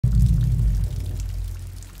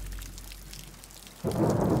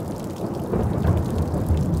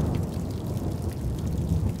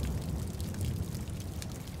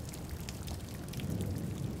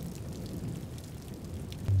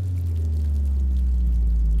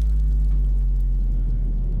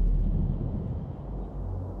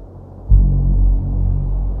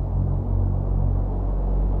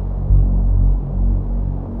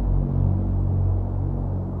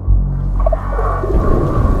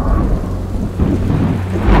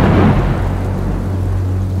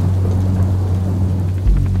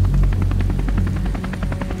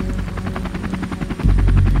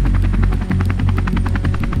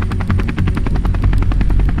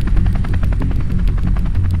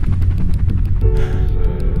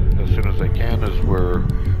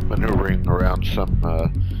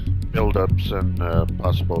Buildups and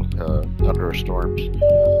possible thunderstorms.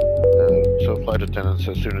 So flight attendants,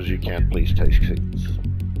 as soon as you can, please take seats.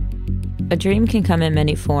 A dream can come in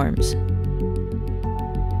many forms.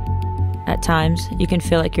 At times, you can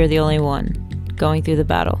feel like you're the only one going through the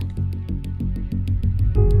battle.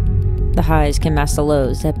 The highs can mask the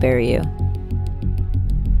lows that bury you.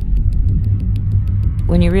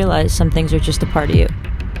 When you realize some things are just a part of you,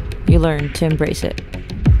 you learn to embrace it.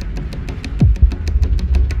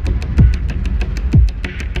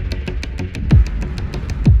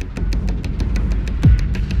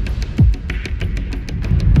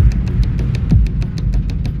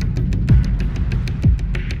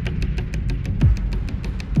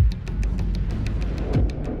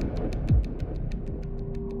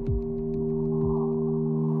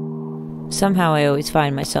 Somehow I always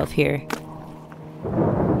find myself here,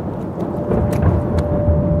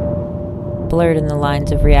 blurred in the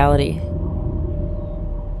lines of reality.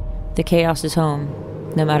 The chaos is home,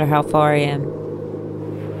 no matter how far I am.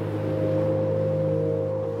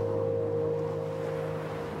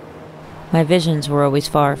 My visions were always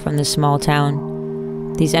far from this small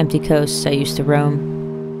town, these empty coasts I used to roam.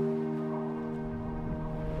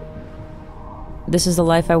 This is the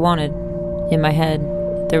life I wanted, in my head.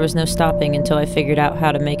 There was no stopping until I figured out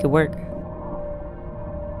how to make it work.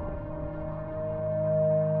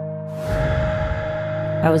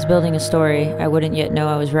 I was building a story I wouldn't yet know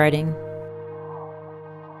I was writing.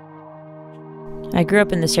 I grew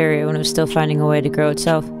up in this area when it was still finding a way to grow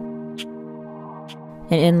itself.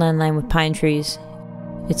 An inland land with pine trees.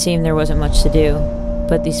 It seemed there wasn't much to do,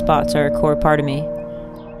 but these spots are a core part of me.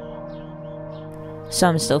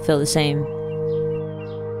 Some still feel the same.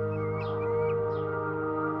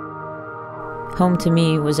 Home to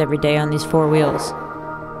me was every day on these four wheels.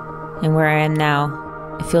 And where I am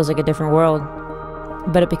now, it feels like a different world,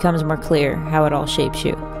 but it becomes more clear how it all shapes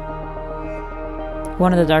you.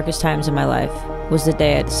 One of the darkest times in my life was the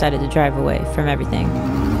day I decided to drive away from everything.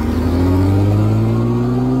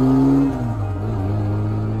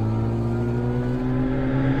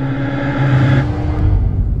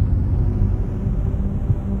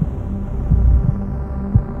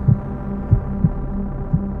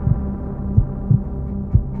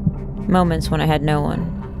 Moments when I had no one,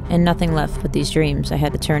 and nothing left but these dreams I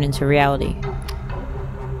had to turn into reality.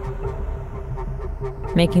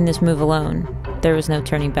 Making this move alone, there was no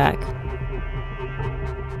turning back.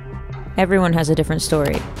 Everyone has a different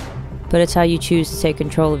story, but it's how you choose to take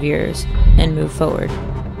control of yours and move forward.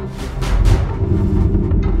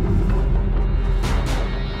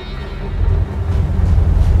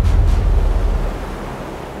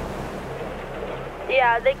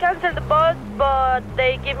 Yeah, they canceled the bus, but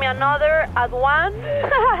they give me another at 1.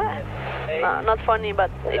 No, not funny, but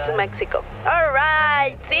it's in Mexico.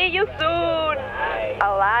 Alright, see you soon!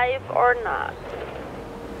 Alive or not.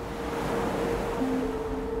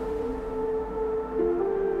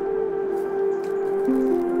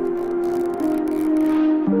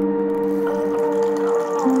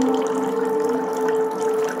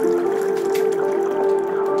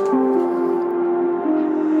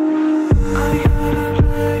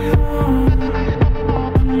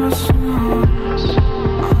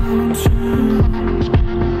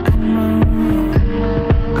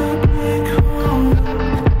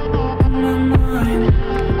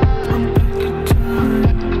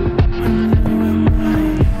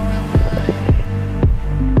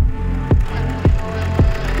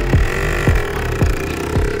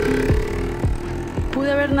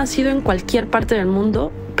 Nacido en cualquier parte del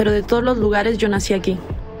mundo, pero de todos los lugares yo nací aquí,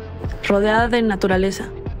 rodeada de naturaleza,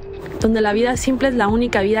 donde la vida simple es la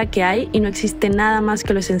única vida que hay y no existe nada más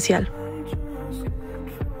que lo esencial.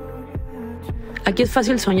 Aquí es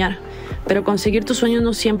fácil soñar, pero conseguir tus sueños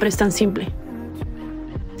no siempre es tan simple.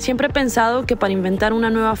 Siempre he pensado que para inventar una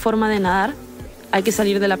nueva forma de nadar hay que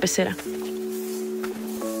salir de la pecera.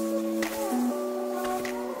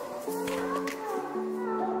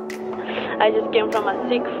 I just came from a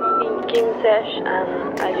sick fucking Kim sesh,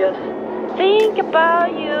 and I just think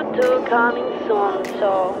about you two coming soon,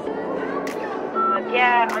 so...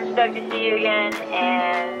 Yeah, I'm stoked to see you again,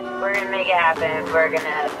 and we're gonna make it happen. We're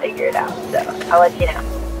gonna figure it out, so I'll let you know.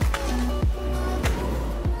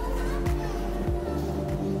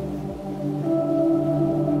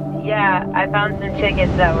 Yeah, I found some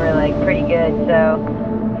tickets that were like pretty good, so...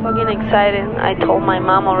 Fucking excited. I told my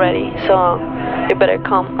mom already, so you better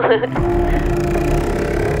come.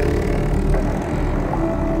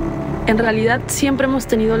 En realidad siempre hemos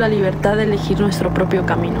tenido la libertad de elegir nuestro propio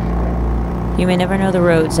camino. You may never know the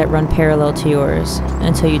roads that run parallel to yours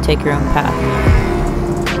until you take your own path.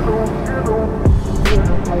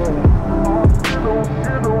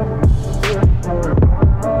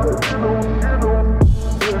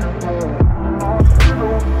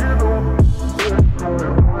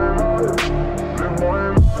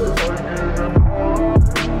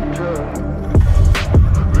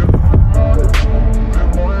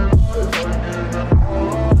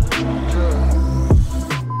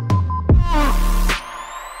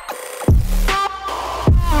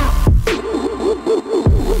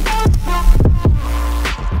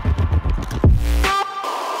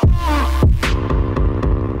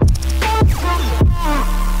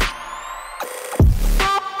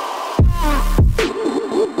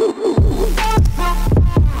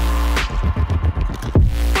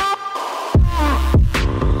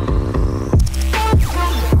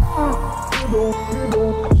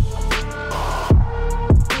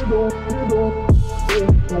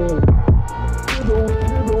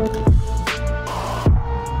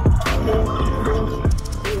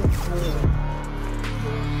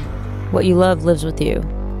 What you love lives with you,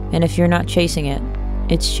 and if you're not chasing it,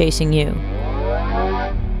 it's chasing you.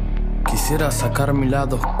 Quisiera sacar mi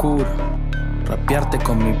lado oscuro, rapearte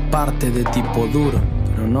con mi parte de tipo duro,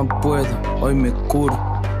 pero no puedo, hoy me curo.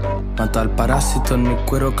 Mato al parásito en mi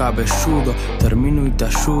cuero cabelludo, termino y te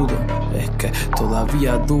ayudo, es que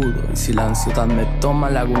todavía dudo. Y si la ansiedad me toma,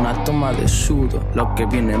 le hago una toma de sudo. Lo que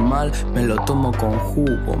viene mal, me lo tomo con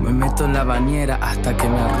jugo. Me meto en la bañera hasta que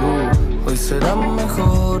me arrugo. Hoy será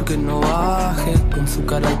mejor que no baje, con su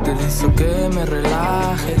carácter hizo que me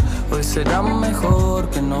relaje. Hoy será mejor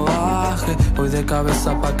que no baje, voy de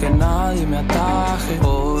cabeza pa' que nadie me ataje.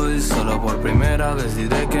 Hoy solo por primera vez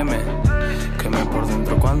diré que me por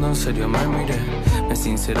dentro cuando en serio me miré. Me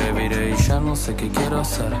sinceré, viré y ya no sé qué quiero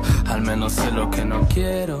hacer. Al menos sé lo que no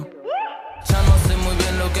quiero. Ya no sé muy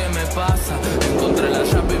bien lo que me pasa. Encontré la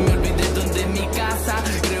llave y me olvidé dónde es mi casa.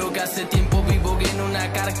 Creo que hace tiempo vivo en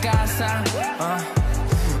una carcasa.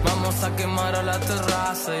 Vamos a quemar a la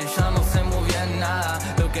terraza y ya no sé muy bien nada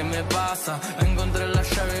lo que me pasa. Encontré la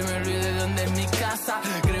llave y me olvidé dónde es mi casa.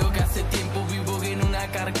 Creo que hace tiempo vivo en una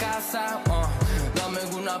carcasa. Dame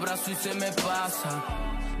un abrazo y se me pasa.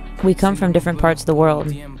 We come from different parts of the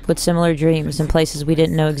world, with similar dreams and places we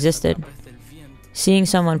didn't know existed. Seeing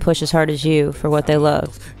someone push as hard as you for what they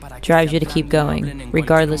love drives you to keep going,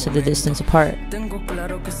 regardless of the distance apart. Tengo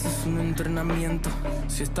claro que eso es un entrenamiento.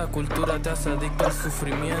 Si esta cultura te hace adicto al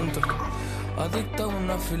sufrimiento, adicta a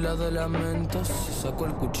una fila de lamentos. Saco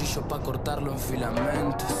el cuchillo pa' cortarlo en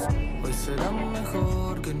filamentos. Hoy será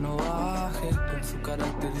mejor que no baje con su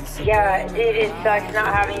carácter. Yeah, dude, it sucks not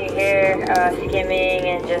having you here, skimming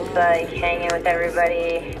and just like hanging with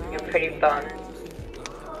everybody. You're pretty bummed.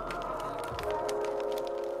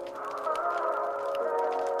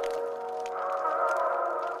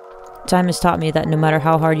 Time has taught me that no matter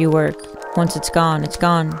how hard you work, once it's gone, it's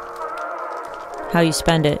gone. How you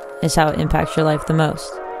spend it is how it impacts your life the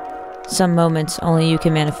most. Some moments only you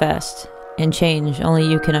can manifest, and change only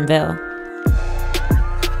you can unveil.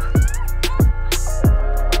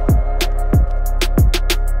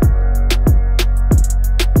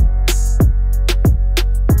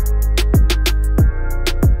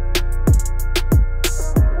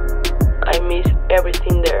 I miss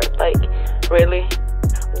everything there, like, really.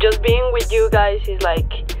 Just being with you guys is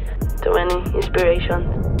like too many inspiration.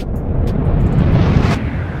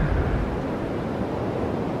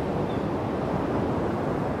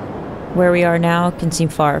 Where we are now can seem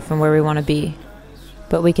far from where we want to be,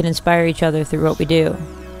 but we can inspire each other through what we do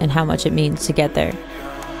and how much it means to get there.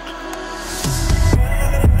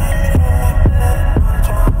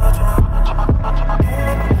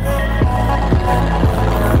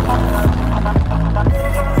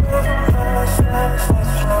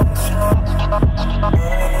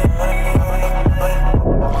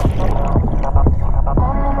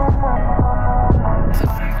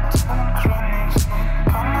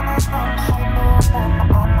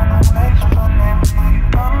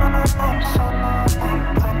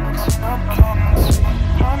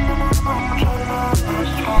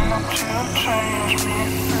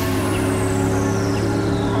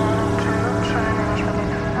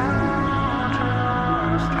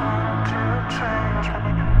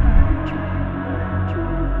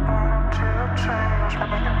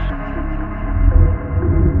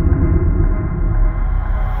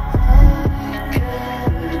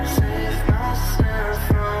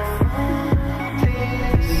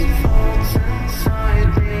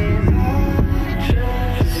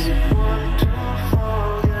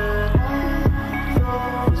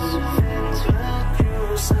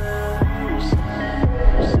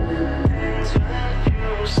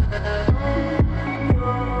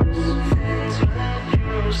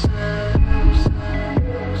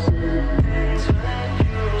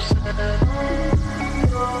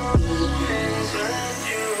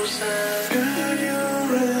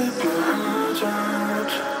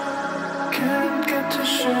 to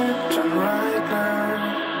shut down right now.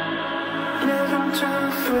 Living too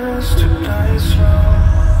fast to die slow.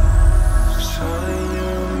 Sorry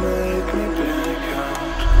you made me black out.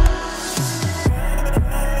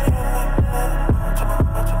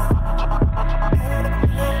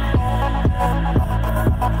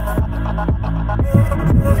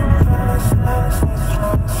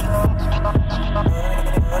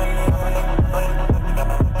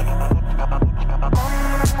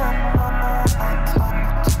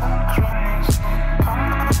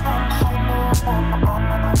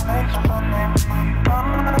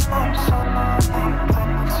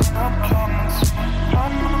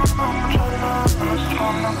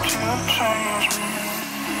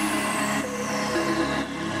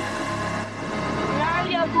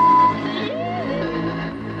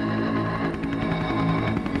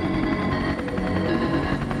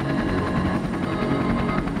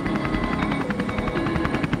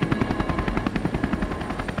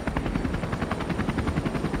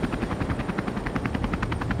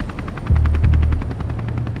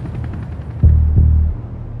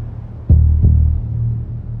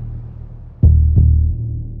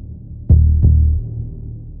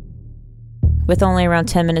 With only around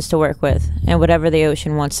 10 minutes to work with, and whatever the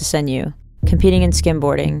ocean wants to send you. Competing in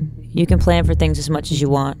skimboarding, you can plan for things as much as you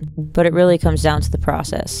want, but it really comes down to the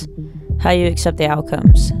process, how you accept the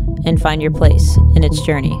outcomes, and find your place in its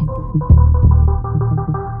journey.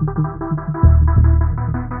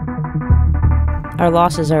 Our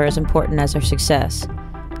losses are as important as our success,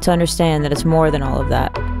 to understand that it's more than all of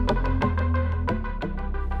that.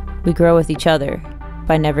 We grow with each other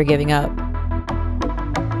by never giving up.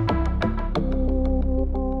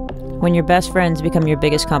 When your best friends become your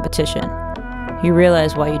biggest competition, you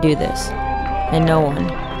realize why you do this, and no one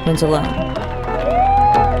wins alone.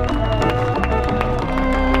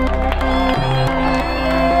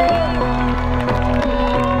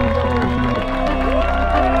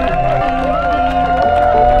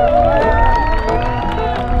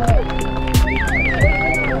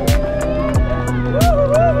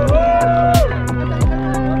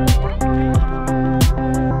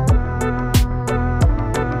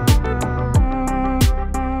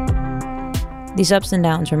 These ups and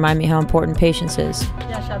downs remind me how important patience is.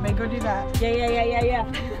 Yeah, Chabe, go do that.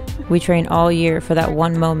 Yeah. We train all year for that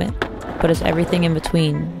one moment, but it's everything in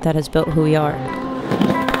between that has built who we are.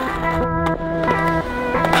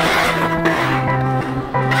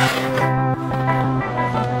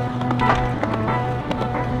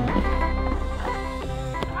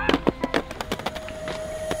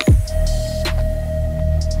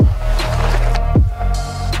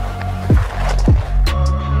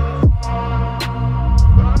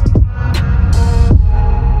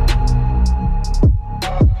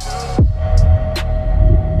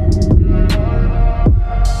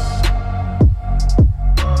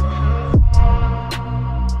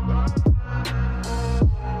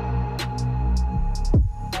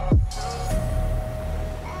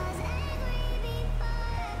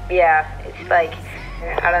 Yeah, it's like,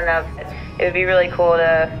 I don't know, it would be really cool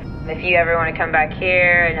if you ever want to come back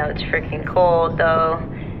here. I know it's freaking cold though.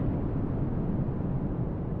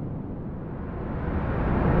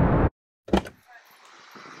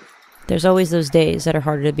 There's always those days that are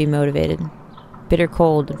harder to be motivated, bitter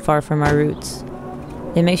cold and far from our roots.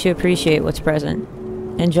 It makes you appreciate what's present,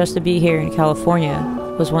 and just to be here in California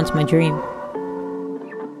was once my dream.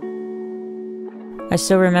 I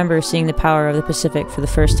still remember seeing the power of the Pacific for the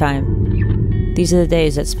first time. These are the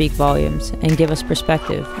days that speak volumes and give us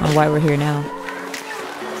perspective on why we're here now.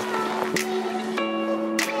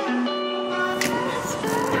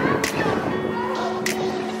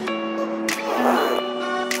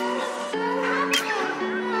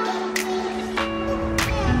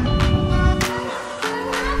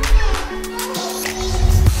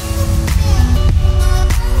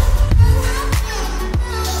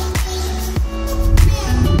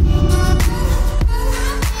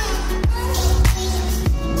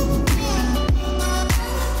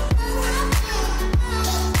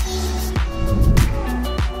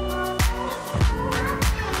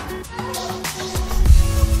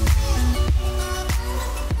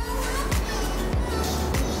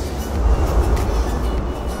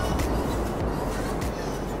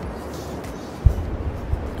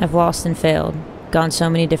 I've lost and failed, gone so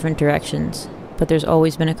many different directions, but there's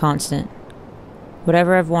always been a constant.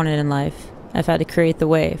 Whatever I've wanted in life, I've had to create the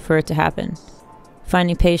way for it to happen.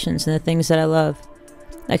 Finding patience in the things that I love,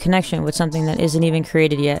 a connection with something that isn't even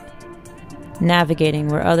created yet, navigating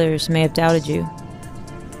where others may have doubted you.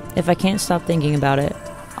 If I can't stop thinking about it,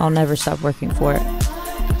 I'll never stop working for it.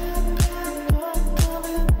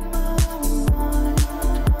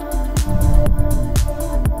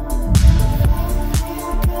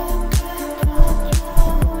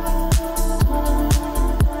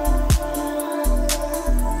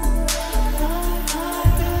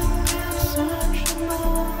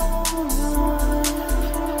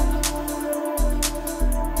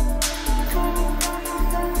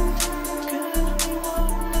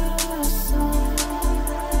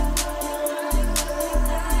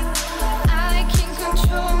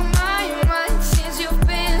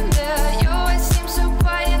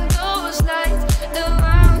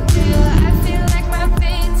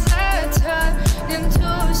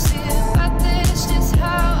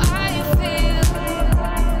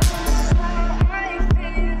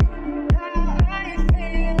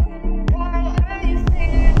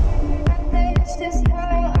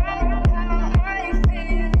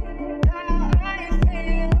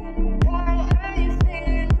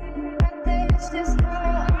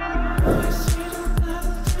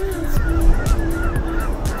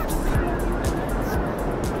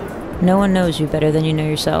 No one knows you better than you know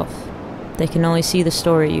yourself. They can only see the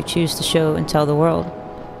story you choose to show and tell the world.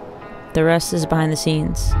 The rest is behind the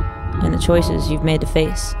scenes, and the choices you've made to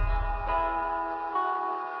face.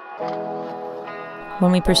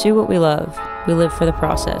 When we pursue what we love, we live for the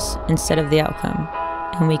process instead of the outcome,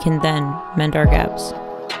 and we can then mend our gaps.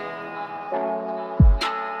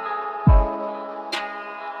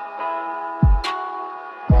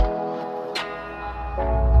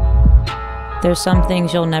 There's some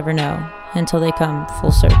things you'll never know until they come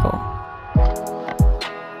full circle.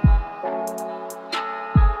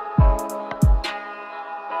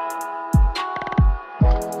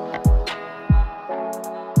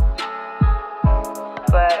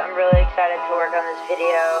 But I'm really excited to work on this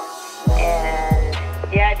video. And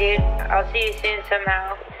yeah, dude, I'll see you soon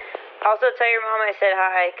somehow. Also tell your mom I said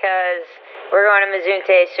hi, cause we're going to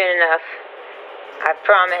Mazunte soon enough. I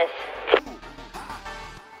promise.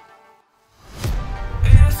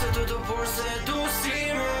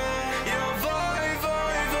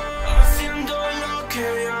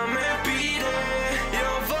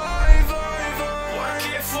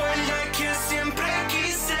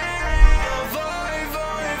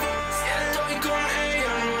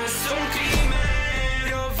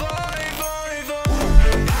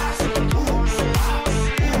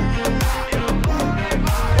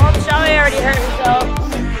 Well, Chabe already hurt himself.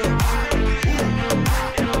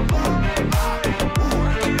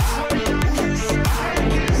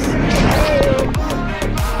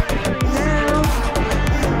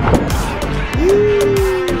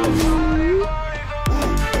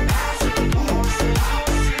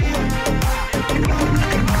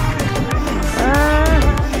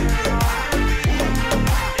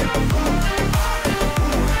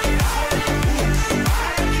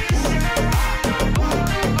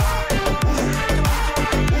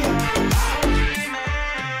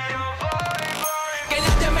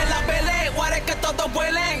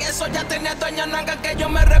 Ya tenía dueña nanga que yo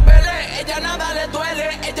me rebele. Ella nada le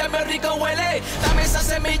duele, ella me rico huele. Dame esa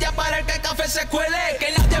semilla para el que el café se cuele.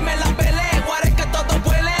 Que nadie me la pele, guare que todos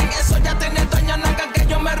huelen. Eso ya tenía dueña nanga que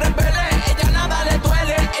yo me rebele. Ella nada le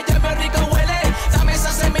duele, ella me rico huele. Dame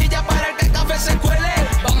esa semilla para el que el café se cuele.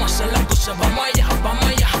 Vamos a hacer las cosas, vamos allá, vamos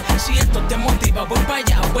allá. Si esto te motiva, voy para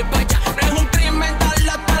allá, voy para allá. No es un crimen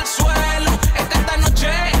darle hasta el suelo. Es que esta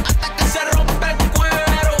noche hasta que se rompe el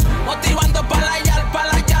cuero. Motivando para allá.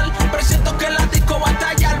 Siento que la disco va a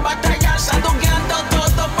tallar, salduqueando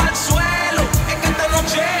todo para el suelo. Es que esta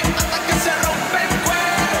noche hasta que se rompe el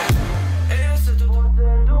cuero. Ella se tuvo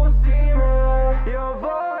seducirme. Yo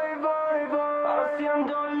voy,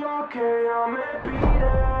 haciendo lo que ella me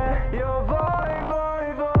pide. Yo voy,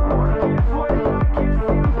 porque fue la que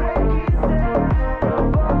siempre quise. Yo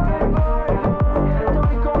voy,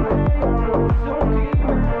 estoy con ella, no es un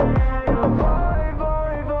crimen. Yo voy,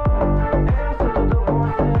 ella se tuvo